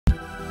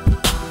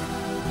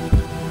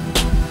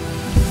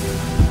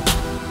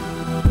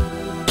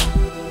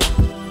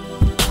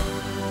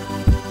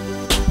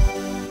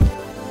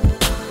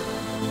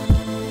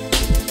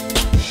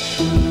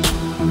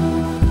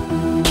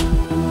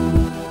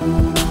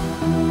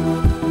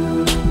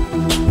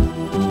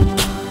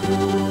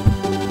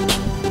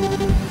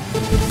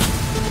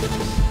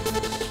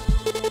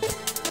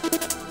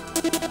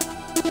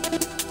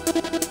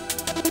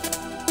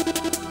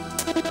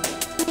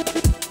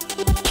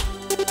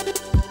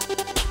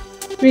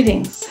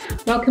Greetings.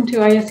 Welcome to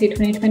ISC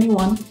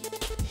 2021,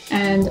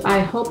 and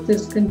I hope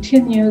this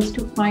continues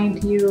to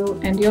find you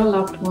and your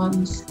loved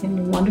ones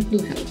in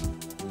wonderful health.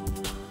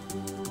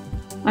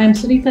 I'm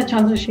Sunita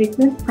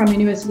Chandrasekaran from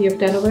University of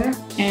Delaware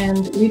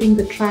and leading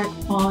the track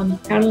on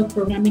parallel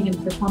programming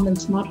and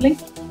performance modeling,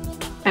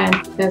 and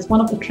as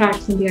one of the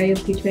tracks in the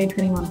ISC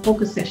 2021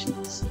 focus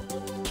sessions.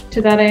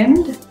 To that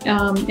end,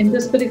 in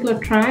this particular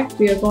track,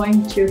 we are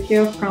going to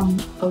hear from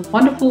a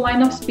wonderful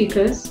line of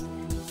speakers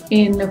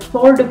in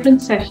 4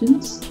 different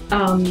sessions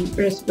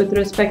with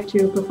respect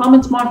to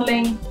performance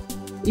modeling,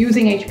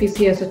 using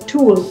HPC as a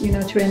tool,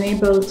 to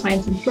enable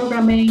science and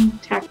programming,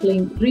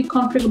 tackling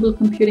reconfigurable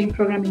computing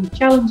programming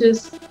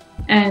challenges,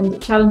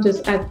 and challenges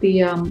at the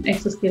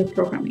exascale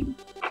programming.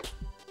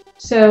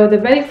 So the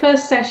very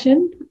first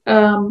session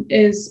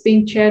is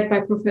being chaired by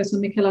Professor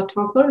Michaela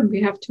Topper, and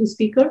we have 2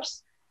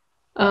 speakers.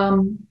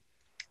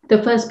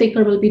 The first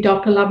speaker will be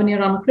Dr. Lavanya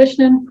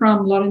Ramakrishnan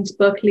from Lawrence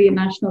Berkeley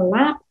National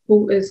Lab,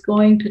 who is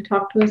going to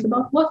talk to us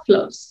about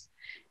workflows,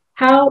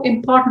 how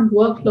important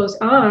workflows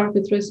are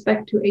with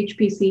respect to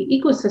HPC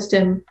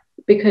ecosystem,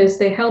 because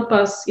they help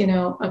us,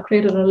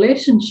 create a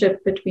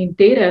relationship between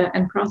data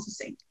and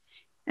processing,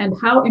 and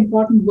how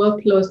important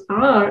workflows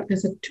are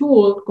as a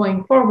tool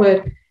going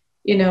forward,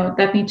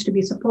 that needs to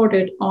be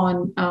supported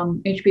on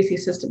HPC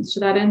systems.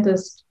 To that end,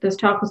 this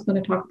talk is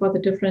going to talk about the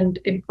different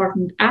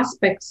important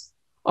aspects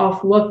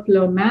of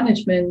workflow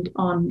management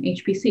on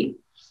HPC.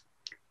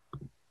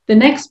 The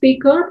next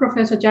speaker,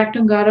 Professor Jack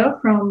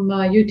Tungara from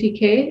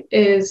UTK,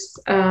 is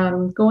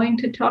going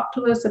to talk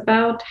to us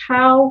about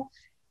how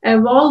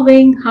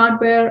evolving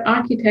hardware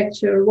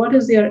architecture, what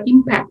is their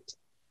impact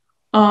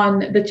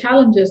on the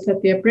challenges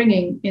that they are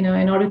bringing, in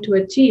order to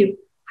achieve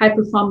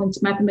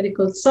high-performance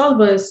mathematical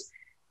solvers,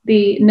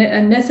 the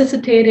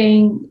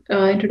necessitating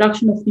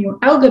introduction of new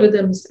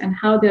algorithms and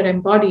how they're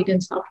embodied in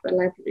software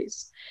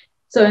libraries.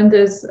 So in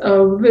this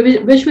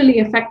visually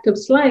effective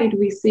slide,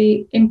 we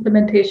see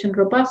implementation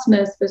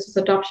robustness versus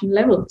adoption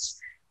levels.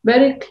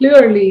 Very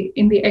clearly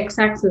in the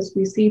x-axis,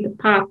 we see the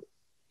path,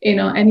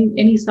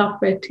 any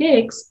software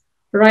takes,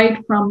 right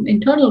from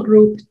internal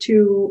group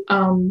to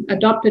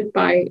adopted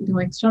by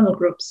external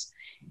groups.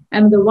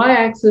 And the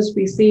y-axis,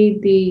 we see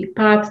the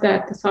path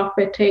that the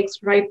software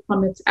takes right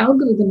from its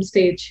algorithm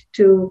stage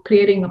to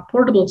creating a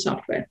portable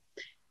software.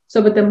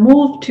 So with the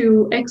move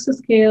to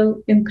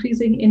exascale,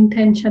 increasing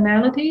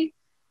intentionality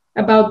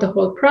about the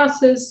whole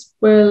process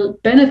will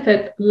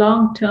benefit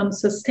long-term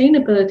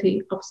sustainability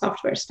of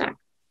software stack.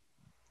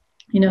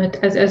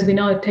 As we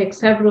know, it takes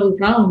several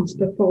rounds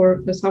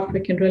before the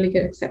software can really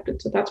get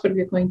accepted. So that's what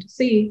we're going to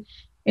see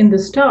in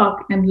this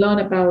talk and learn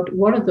about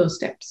what are those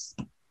steps.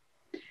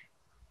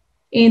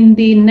 In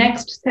the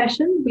next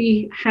session,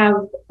 we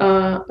have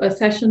a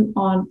session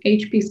on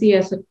HPC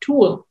as a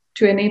tool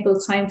to enable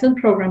science and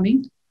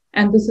programming.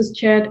 And this is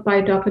chaired by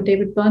Dr.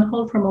 David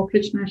Bernhold from Oak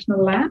Ridge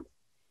National Lab,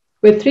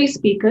 with 3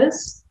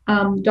 speakers.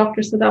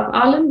 Dr. Sadaf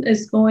Alam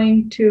is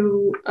going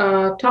to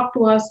talk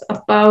to us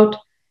about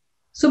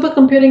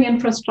supercomputing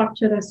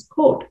infrastructure as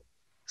code,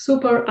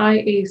 super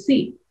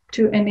IAC,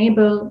 to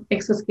enable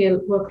exascale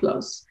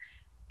workflows.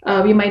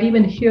 We might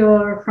even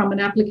hear from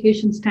an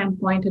application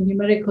standpoint, a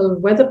numerical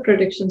weather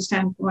prediction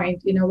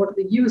standpoint, what are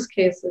the use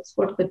cases,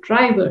 what are the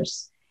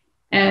drivers,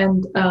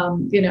 and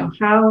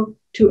how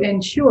to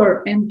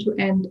ensure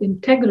end-to-end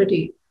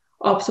integrity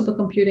of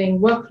supercomputing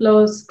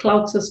workflows,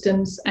 cloud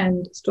systems,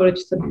 and storage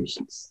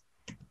solutions.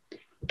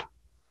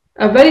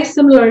 Very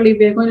similarly,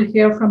 we're going to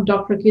hear from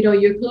Dr. Guido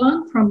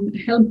Jükelon from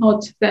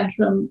Helmholtz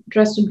Zentrum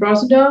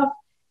Dresden-Rosendahl,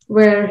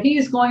 where he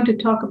is going to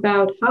talk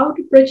about how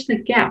to bridge the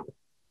gap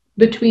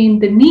between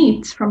the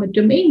needs from a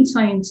domain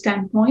science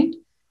standpoint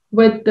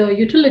with the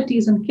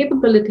utilities and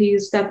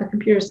capabilities that the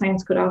computer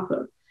science could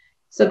offer.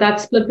 So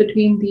that's split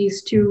between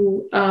these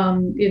two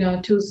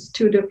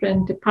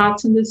different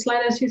parts in this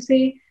slide, as you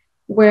see,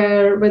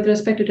 where with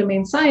respect to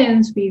domain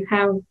science, we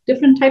have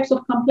different types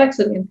of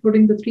complexity,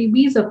 including the 3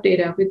 V's of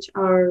data, which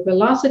are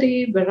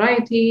velocity,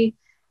 variety,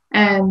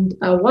 and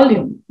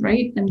volume,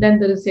 right? And then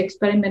there is the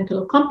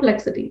experimental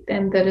complexity,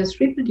 then there is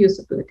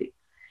reproducibility.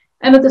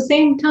 And at the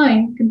same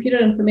time, computer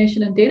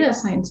information and data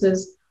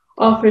sciences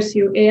offers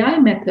you AI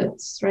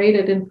methods, right?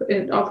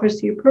 It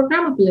offers you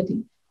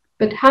programmability.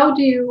 But how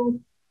do you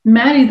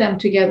marry them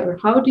together?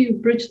 How do you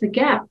bridge the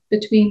gap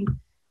between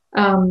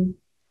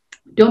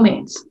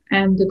domains?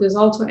 And this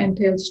also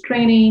entails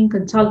training,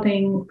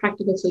 consulting,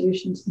 practical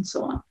solutions, and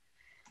so on.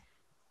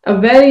 A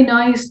very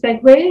nice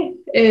segue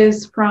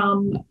is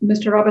from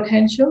Mr. Robert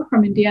Henshaw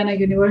from Indiana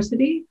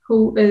University,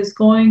 who is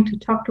going to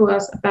talk to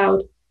us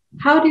about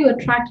how do you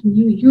attract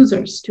new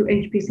users to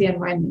HPC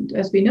environment?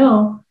 As we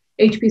know,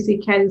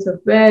 HPC carries a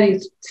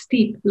very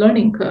steep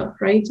learning curve,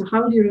 right? So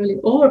how do you really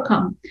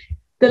overcome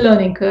the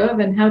learning curve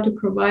and how to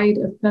provide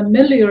a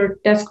familiar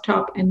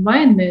desktop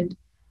environment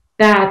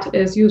that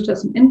is used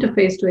as an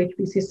interface to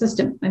HPC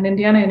system? And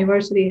Indiana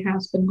University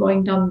has been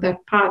going down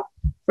that path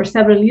for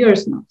several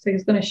years now. So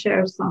he's going to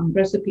share some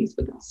recipes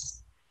with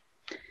us.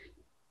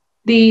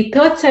 The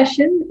third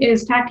session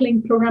is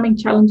tackling programming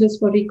challenges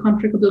for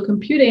reconfigurable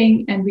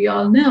computing. And we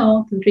all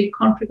know that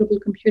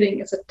reconfigurable computing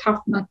is a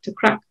tough nut to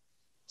crack.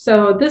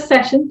 So this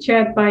session,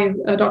 chaired by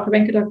Dr.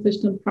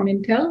 Venkatakrishnan from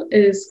Intel,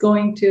 is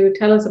going to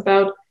tell us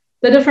about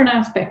the different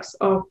aspects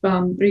of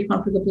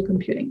reconfigurable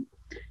computing.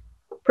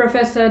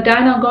 Professor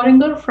Dana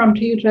Goringer from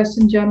TU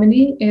Dresden,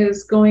 Germany,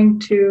 is going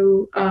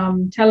to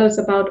tell us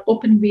about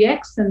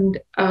OpenVX and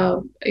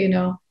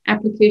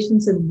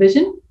applications in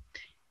vision,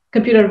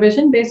 computer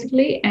vision,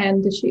 basically.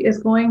 And she is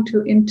going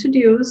to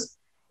introduce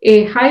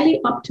a highly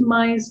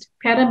optimized,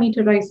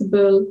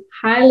 parameterizable,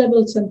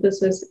 high-level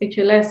synthesis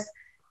 (HLS)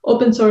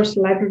 open source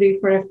library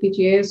for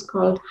FPGAs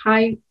called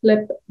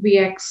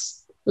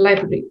HiFlipVX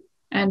library.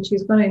 And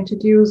she's going to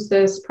introduce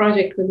this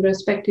project with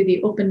respect to the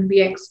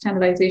OpenVX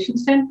standardization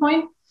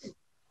standpoint,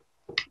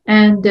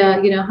 and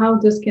how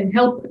this can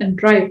help and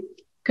drive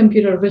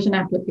computer vision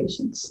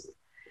applications.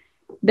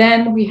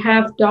 Then we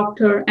have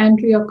Dr.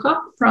 Andrea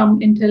Koch from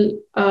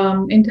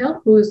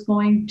Intel, who is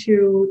going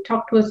to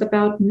talk to us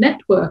about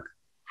network,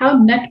 how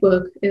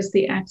network is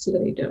the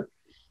accelerator.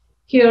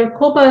 Here,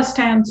 COPA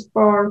stands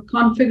for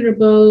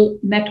Configurable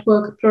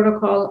Network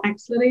Protocol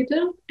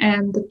Accelerator,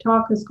 and the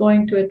talk is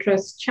going to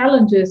address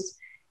challenges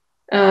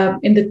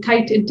in the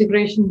tight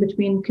integration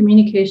between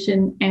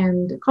communication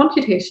and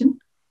computation.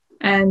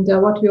 And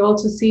what we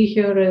also see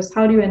here is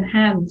how do you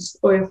enhance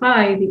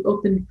OFI, the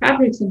Open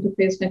Fabrics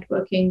Interface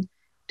Networking,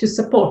 to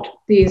support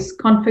these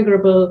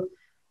configurable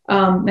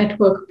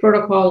network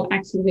protocol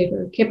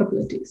accelerator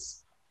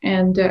capabilities.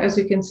 And as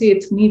you can see,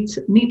 it's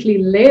neatly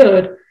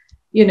layered,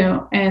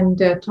 and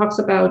talks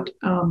about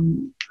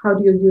how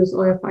do you use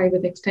OFI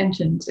with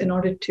extensions in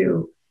order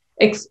to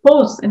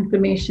expose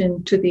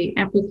information to the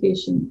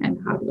application and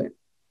hardware.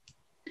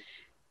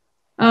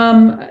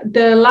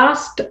 The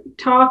last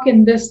talk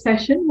in this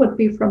session would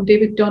be from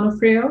David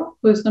Donofrio,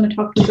 who is going to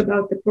talk to us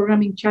about the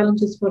programming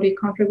challenges for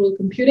reconfigurable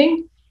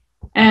computing.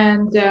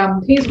 And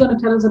he's going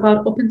to tell us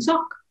about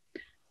OpenSOC.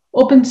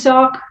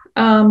 OpenSOC,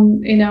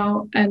 and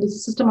is a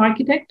system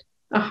architect,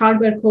 a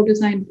hardware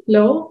co-design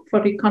flow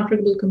for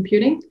reconfigurable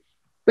computing,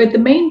 with the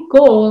main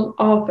goal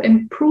of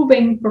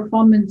improving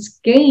performance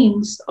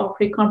gains of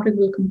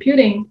reconfigurable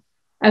computing.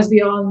 As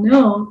we all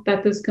know,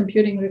 that this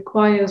computing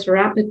requires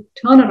rapid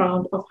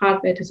turnaround of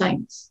hardware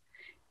designs.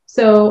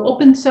 So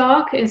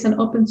OpenSOC is an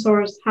open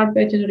source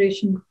hardware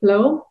generation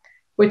flow,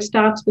 which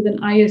starts with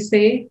an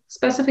ISA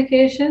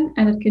specification,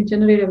 and it can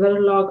generate a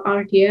Verilog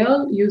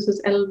RTL,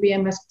 uses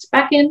LLVM as its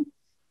backend,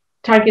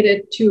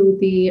 targeted to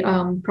the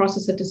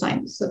processor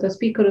design. So the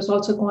speaker is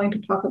also going to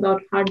talk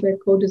about hardware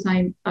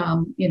co-design,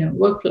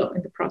 workflow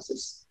in the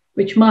process,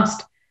 which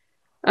must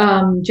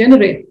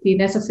generate the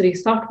necessary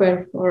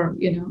software for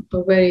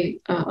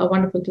a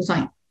wonderful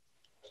design.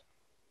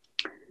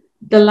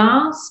 The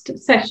last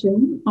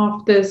session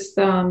of this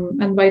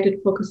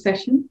invited focus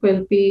session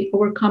will be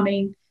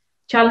overcoming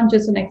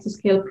challenges in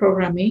exascale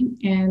programming.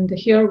 And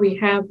here we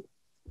have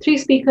three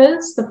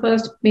speakers. The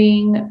first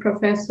being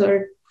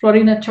Professor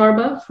Florina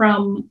Charba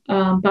from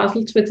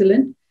Basel,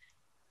 Switzerland,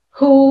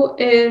 who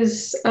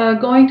is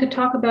going to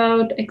talk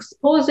about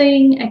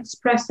exposing,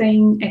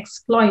 expressing,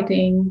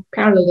 exploiting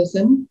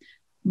parallelism,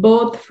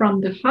 both from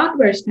the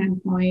hardware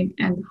standpoint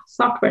and the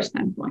software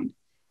standpoint.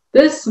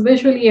 This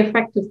visually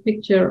effective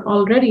picture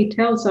already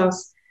tells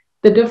us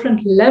the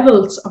different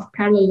levels of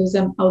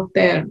parallelism out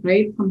there,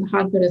 right, from the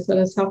hardware as well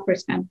as software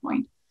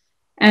standpoint.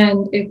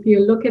 And if you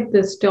look at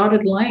this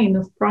dotted line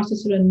of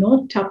processor and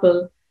node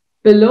tuple,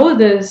 below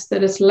this,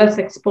 there is less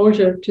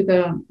exposure to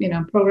the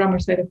programmer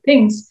side of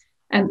things.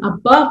 And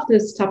above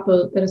this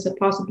tuple, there is a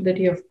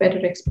possibility of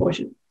better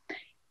exposure.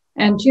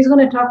 And she's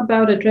going to talk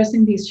about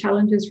addressing these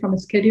challenges from a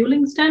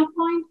scheduling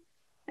standpoint.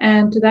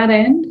 And to that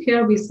end,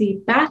 here we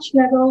see batch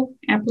level,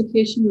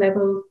 application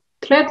level,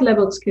 thread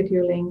level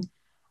scheduling,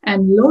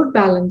 and load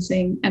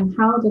balancing, and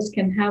how this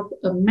can have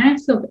a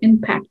massive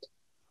impact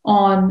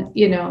on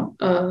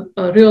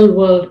a real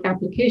world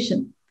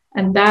application.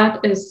 And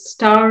that is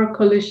star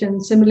collision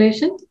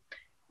simulation,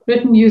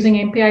 written using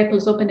MPI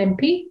plus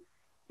OpenMP.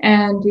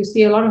 And you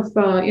see a lot of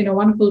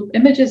wonderful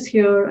images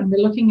here. And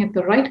we're looking at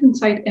the right-hand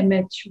side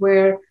image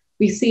where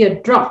we see a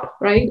drop,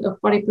 right, a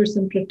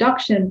 40%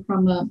 reduction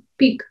from a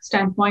peak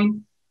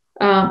standpoint.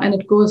 And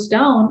it goes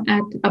down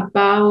at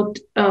about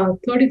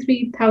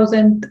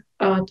 33,000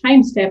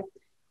 time step,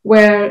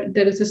 where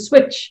there is a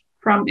switch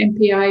from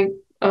MPI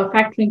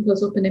factoring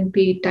plus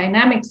OpenMP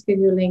dynamic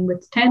scheduling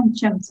with 10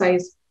 chunk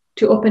size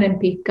to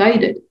OpenMP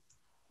guided,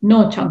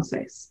 no chunk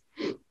size.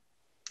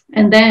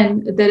 And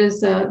then there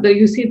is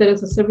you see there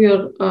is a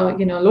severe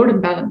load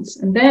imbalance.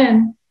 And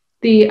then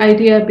the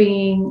idea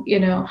being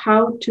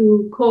how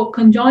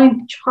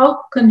conjoint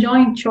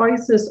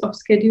choices of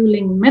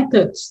scheduling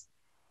methods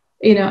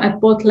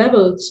at both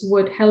levels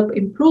would help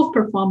improve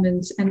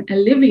performance and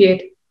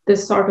alleviate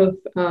this sort of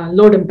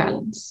load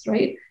imbalance,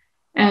 right?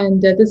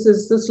 And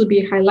this will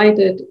be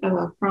highlighted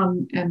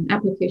from an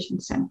application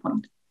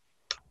standpoint.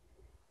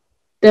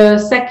 The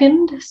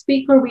second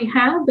speaker we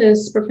have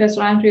is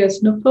Professor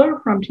Andreas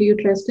Knupfer from TU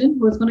Dresden,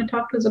 who is going to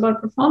talk to us about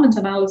performance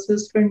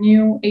analysis for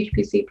new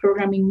HPC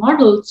programming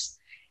models.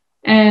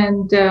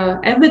 And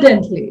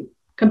evidently,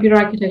 computer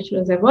architecture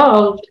has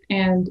evolved,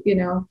 and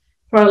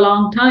for a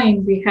long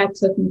time we had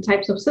certain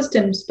types of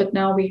systems, but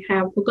now we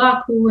have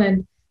Fugaku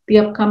and the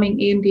upcoming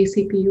AMD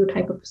CPU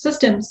type of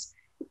systems.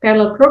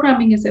 Parallel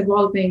programming is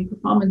evolving,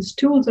 performance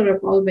tools are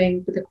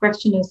evolving, but the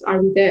question is,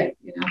 are we there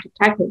to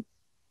tackle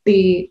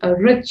the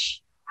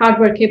rich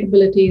hardware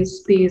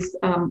capabilities these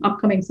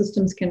upcoming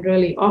systems can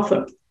really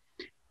offer?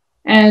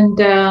 And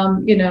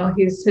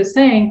he's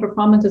saying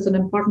performance is an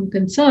important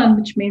concern,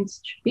 which means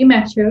it should be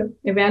measured,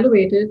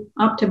 evaluated,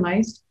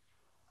 optimized.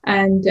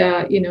 And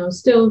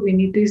still we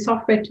need these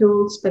software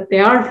tools, but they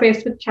are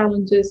faced with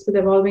challenges with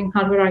evolving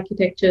hardware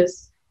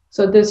architectures.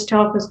 So this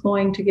talk is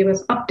going to give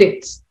us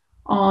updates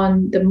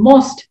on the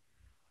most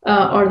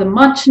or the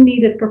much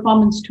needed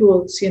performance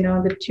tools,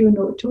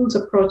 the tools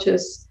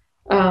approaches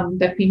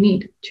that we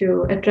need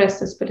to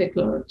address this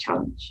particular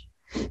challenge.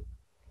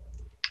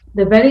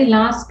 The very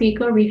last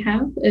speaker we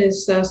have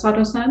is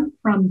Sato-san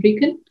from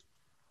Riken,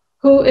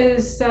 who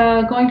is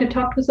going to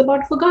talk to us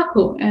about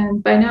Fugaku.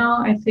 And by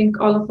now, I think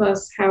all of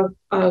us have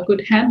a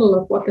good handle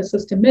of what the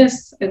system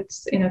is,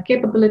 its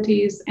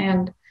capabilities,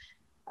 and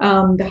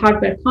the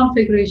hardware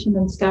configuration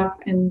and stuff.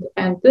 And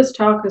this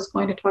talk is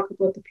going to talk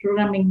about the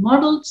programming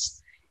models,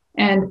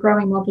 and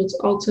programming models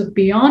also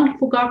beyond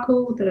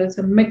Fugaku. There is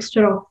a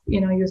mixture of,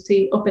 you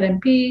see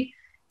OpenMP,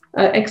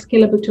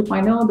 Xscalable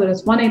 2.0, there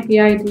is one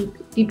API,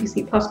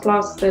 DPC++,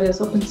 there is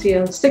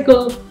OpenCL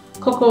SYCL,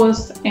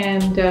 Cocos,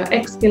 and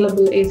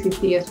Xscalable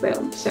ACC as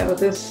well.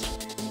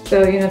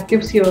 So it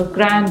gives you a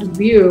grand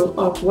view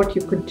of what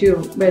you could do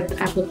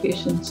with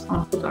applications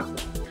on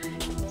Fugaku.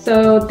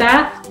 So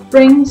that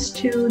brings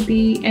to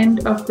the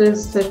end of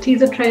this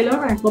teaser trailer.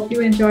 I hope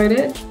you enjoyed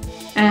it.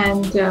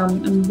 And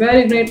I'm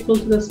very grateful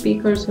to the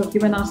speakers who have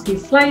given us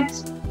these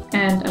slides,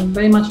 and I'm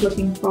very much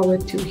looking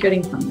forward to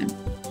hearing from them.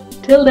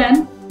 Till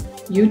then,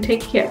 you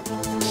take care.